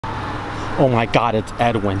Oh my God, it's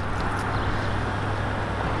Edwin.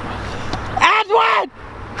 Edwin!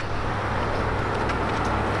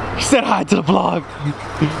 He said hi to the vlog.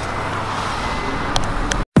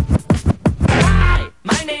 Hi,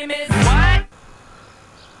 my name is what?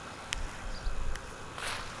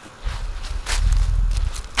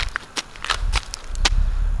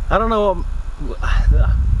 I don't know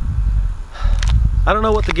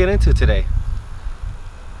what to get into today.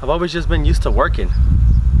 I've always just been used to working.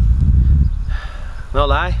 No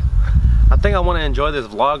lie, I think I want to enjoy this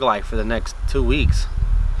vlog life for the next 2 weeks.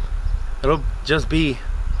 It'll just be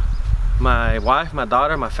my wife, my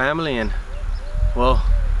daughter, my family, and well,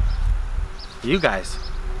 you guys.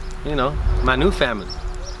 You know, my new family.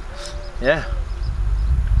 Yeah,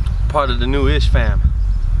 part of the new-ish fam.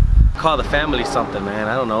 Call the family something, man.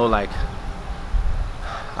 I don't know, like,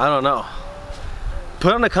 I don't know.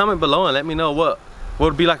 Put on a comment below and let me know what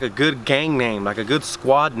would be like a good gang name, like a good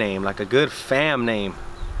squad name, like a good fam name.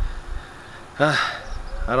 I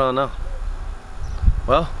don't know.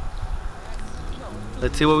 Well,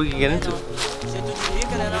 let's see what we can get into.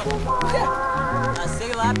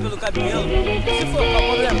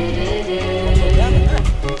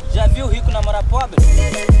 Já viu rico namorar pobre?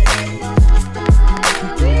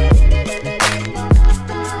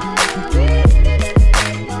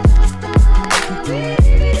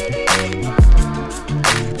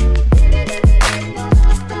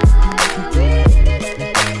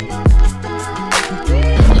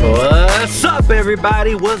 What's up,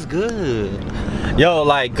 everybody? What's good? Yo,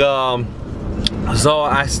 like, so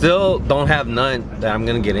I still don't have none that I'm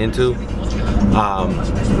gonna get into.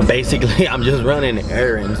 Basically, I'm just running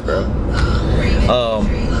errands, bro.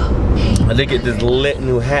 I did get this lit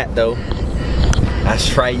new hat though.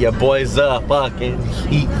 That's right, your boy's a fucking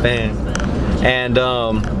Heat fan. And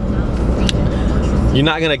you're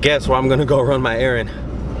not gonna guess where I'm gonna go run my errand.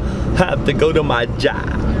 I have to go to my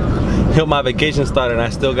job. My vacation started and I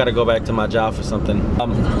still gotta go back to my job for something.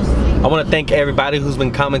 I want to thank everybody who's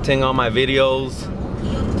been commenting on my videos,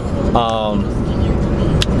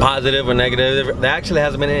 positive or negative. There actually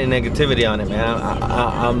hasn't been any negativity on it, man.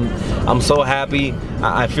 I'm so happy.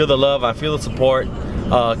 I feel the love, I feel the support.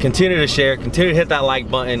 Continue to share, continue to hit that like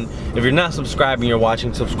button. If you're not subscribing, you're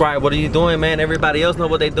watching, subscribe. What are you doing, man? Everybody else know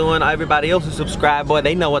what they're doing. Everybody else who subscribe, boy,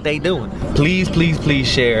 they know what they doing. Please, please, please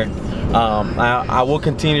share. I will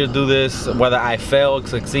continue to do this whether I fail,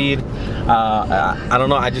 succeed. I don't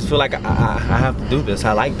know, I just feel like I have to do this.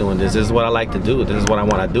 I like doing this. This is what I like to do. This is what I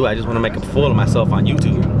want to do. I just want to make a fool of myself on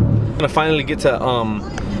YouTube. I'm gonna finally get to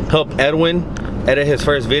help Edwin edit his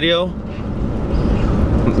first video,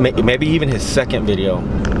 maybe even his second video.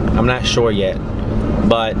 I'm not sure yet,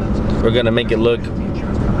 but we're gonna make it look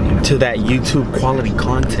to that YouTube quality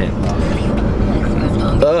content.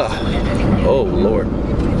 Ugh. Oh Lord.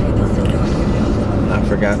 I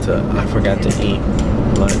forgot to eat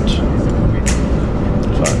lunch.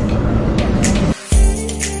 Fuck.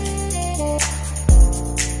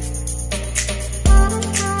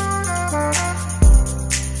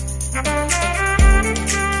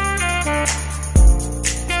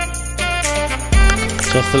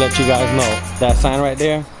 Just to let you guys know, that sign right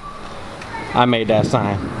there, I made that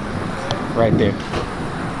sign right there.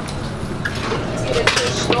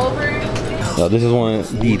 So this is one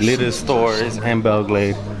of the littest stores in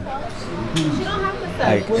Belgrade.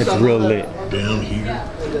 Like, it's real lit. Down here.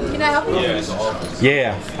 Can I help you?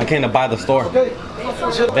 Yeah, I came to buy the store.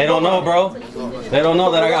 They don't know, bro. They don't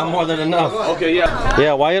know that I got more than enough. Okay, yeah.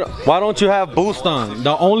 Yeah, why don't you have boost on?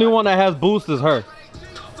 The only one that has boost is her.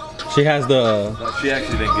 She has the... She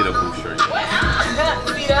actually didn't get a boost shirt yet.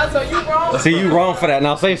 See that? So you wrong. See, you wrong for that.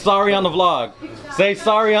 Now say sorry on the vlog. Say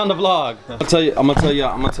sorry on the vlog. I'm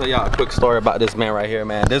gonna tell y'all a quick story about this man right here,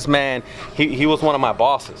 man. This man, he was one of my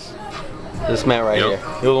bosses. This man right here,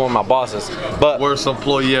 he was one of my bosses. But worst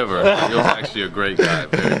employee ever. He was actually a great guy,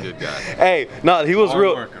 very good guy. Hey, no, he was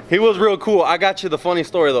real cool. I got you the funny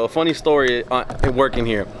story though. A funny story working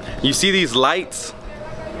here. You see these lights?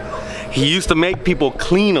 He used to make people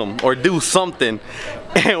clean them or do something.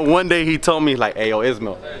 And one day he told me like, hey yo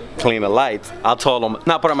Ismail, clean the lights. I told him,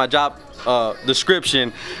 not part of my job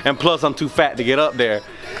description, and plus I'm too fat to get up there.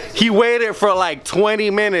 He waited for like 20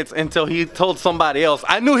 minutes until he told somebody else.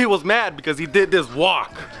 I knew he was mad because he did this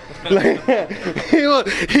walk. Like, he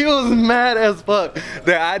was mad as fuck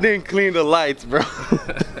that I didn't clean the lights, bro.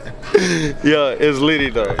 Yeah, it's litty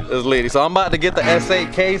though, it's litty. So I'm about to get the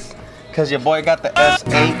S8 case because your boy got the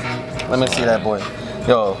S8. Let me see that boy.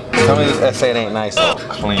 Yo, tell me this S8 ain't nice. Oh,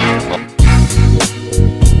 clean.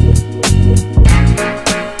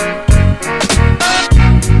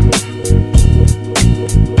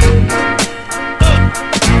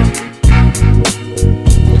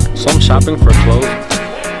 shopping for clothes.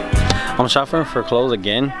 I'm shopping for clothes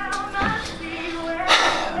again.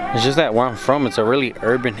 It's just that where I'm from, it's a really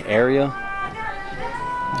urban area,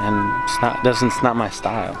 and it's not my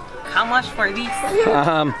style. How much for these?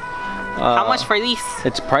 How much for these?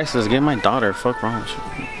 It's priceless. Get my daughter. Fuck wrong with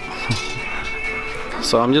you.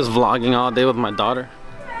 So I'm just vlogging all day with my daughter.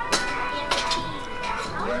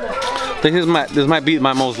 I think this might be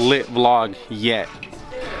my most lit vlog yet.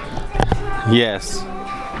 Yes.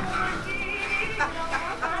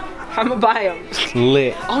 I'ma buy them.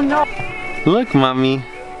 Lit. Oh no. Look, mommy.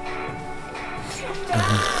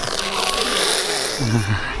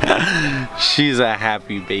 She's a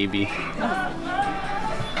happy baby.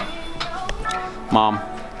 Mom.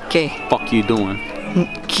 Okay. Fuck you doing?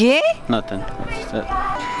 Okay. Nothing.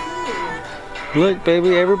 Look,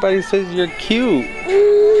 baby, everybody says you're cute.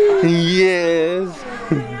 Yes.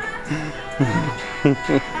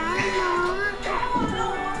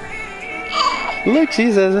 Look,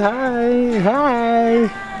 she says hi. Hi.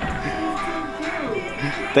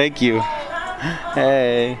 Thank you.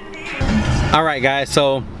 Hey. All right, guys.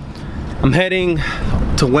 So I'm heading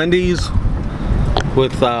to Wendy's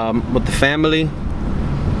with the family.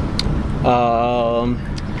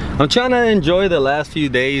 I'm trying to enjoy the last few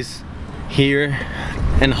days here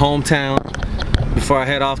in hometown before I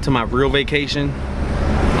head off to my real vacation.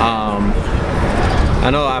 I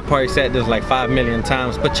know I probably said this like 5 million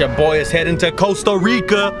times, but your boy is heading to Costa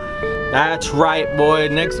Rica. That's right, boy.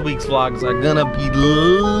 Next week's vlogs are gonna be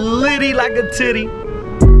litty like a titty.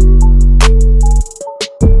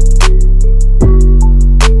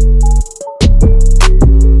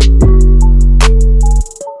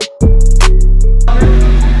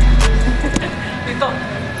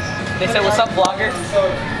 They said, what's up, vlogger?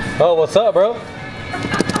 Oh, what's up, bro?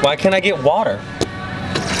 Why can't I get water?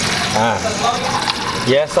 Ah.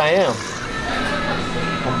 Yes, I am.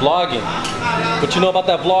 I'm vlogging. What you know about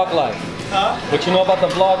that vlog life? Huh? What you know about the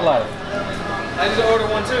vlog life? I just ordered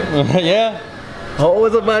one too. Yeah. Oh,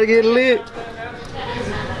 it's about to get lit.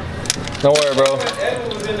 Don't worry, bro. Edwin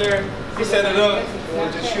was in there. He set it up. We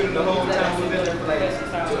were just shooting the whole time. We were in there for like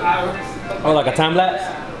 2 hours. Oh, like a time lapse?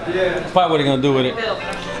 Yeah. That's probably what he's gonna do with it.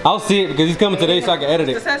 I'll see it because he's coming today so I can edit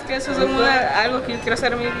it. ¿Sabes que eso es algo que yo quiero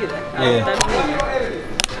hacer en mi vida? Yeah.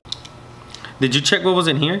 Did you check what was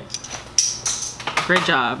in here? Great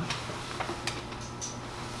job.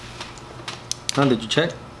 Huh, did you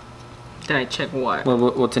check? Did I check what?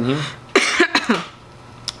 What's in here?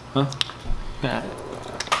 Huh? Yeah.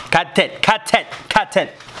 Cut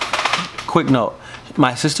it. Quick note.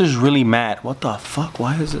 My sister's really mad. What the fuck?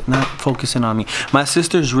 Why is it not focusing on me? My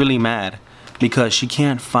sister's really mad because she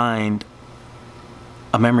can't find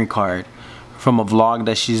a memory card from a vlog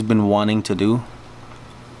that she's been wanting to do.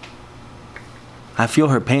 I feel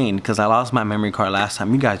her pain because I lost my memory card last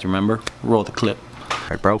time. You guys remember? Roll the clip.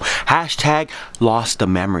 Alright, bro. Hashtag lost the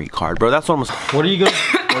memory card, bro. That's what I'm. What are you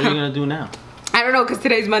gonna do now? I don't know, because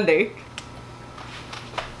today's Monday.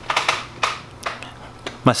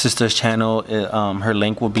 My sister's channel, her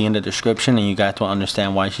link will be in the description, and you guys will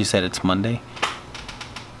understand why she said it's Monday.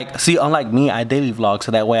 See, unlike me, I daily vlog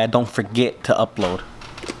so that way I don't forget to upload.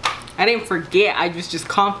 I didn't forget, I was just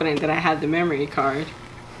confident that I had the memory card.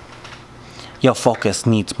 Your focus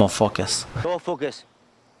needs more focus. Your focus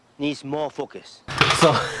needs more focus.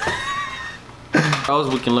 So, how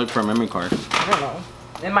else we can look for a memory card? I don't know.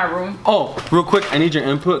 In my room. Oh, real quick, I need your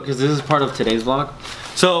input because this is part of today's vlog.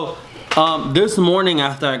 So, this morning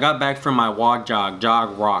after I got back from my walk, jog,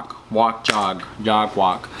 walk,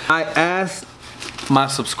 I asked my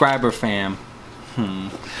subscriber fam.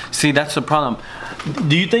 See, that's the problem.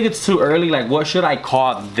 Do you think it's too early? Like, what should I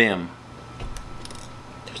call them?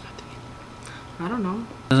 There's nothing. I don't know.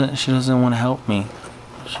 She doesn't want to help me.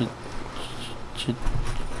 She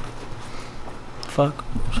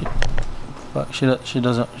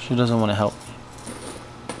doesn't want to help me.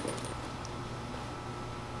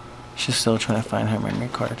 She's still trying to find her memory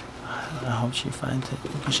card. I hope she finds it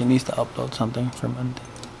because she needs to upload something for Monday.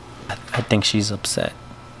 I think she's upset.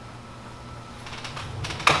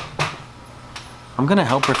 I'm gonna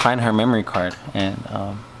help her find her memory card, and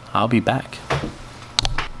I'll be back.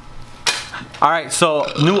 All right, so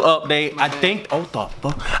new update. I think, oh the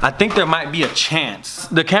fuck, I think there might be a chance.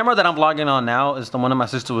 The camera that I'm vlogging on now is the one that my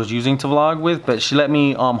sister was using to vlog with, but she let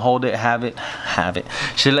me hold it, have it.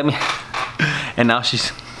 She let me, and now she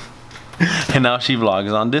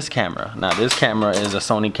vlogs on this camera. Now this camera is a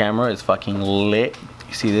Sony camera. It's fucking lit.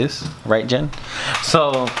 You see this, right, Jen?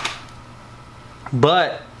 So,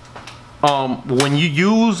 but when you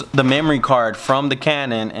use the memory card from the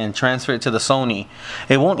Canon and transfer it to the Sony,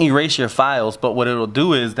 it won't erase your files, but what it'll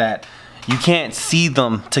do is that you can't see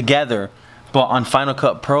them together, but on Final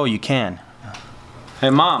Cut Pro you can. Hey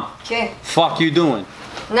mom. Okay. Fuck you doing?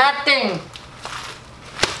 Nothing.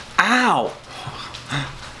 Ow.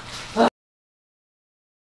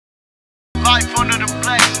 Life under the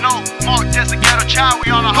black snow, Mark just a ghetto child,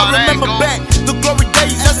 we on a hot I remember back the glory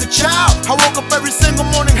days as a child. I woke up every single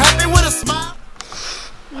morning happy with a smile.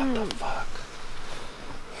 What the fuck?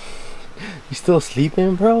 You still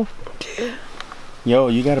sleeping, bro? Yo,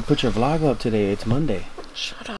 you gotta put your vlog up today. It's Monday. Shut up.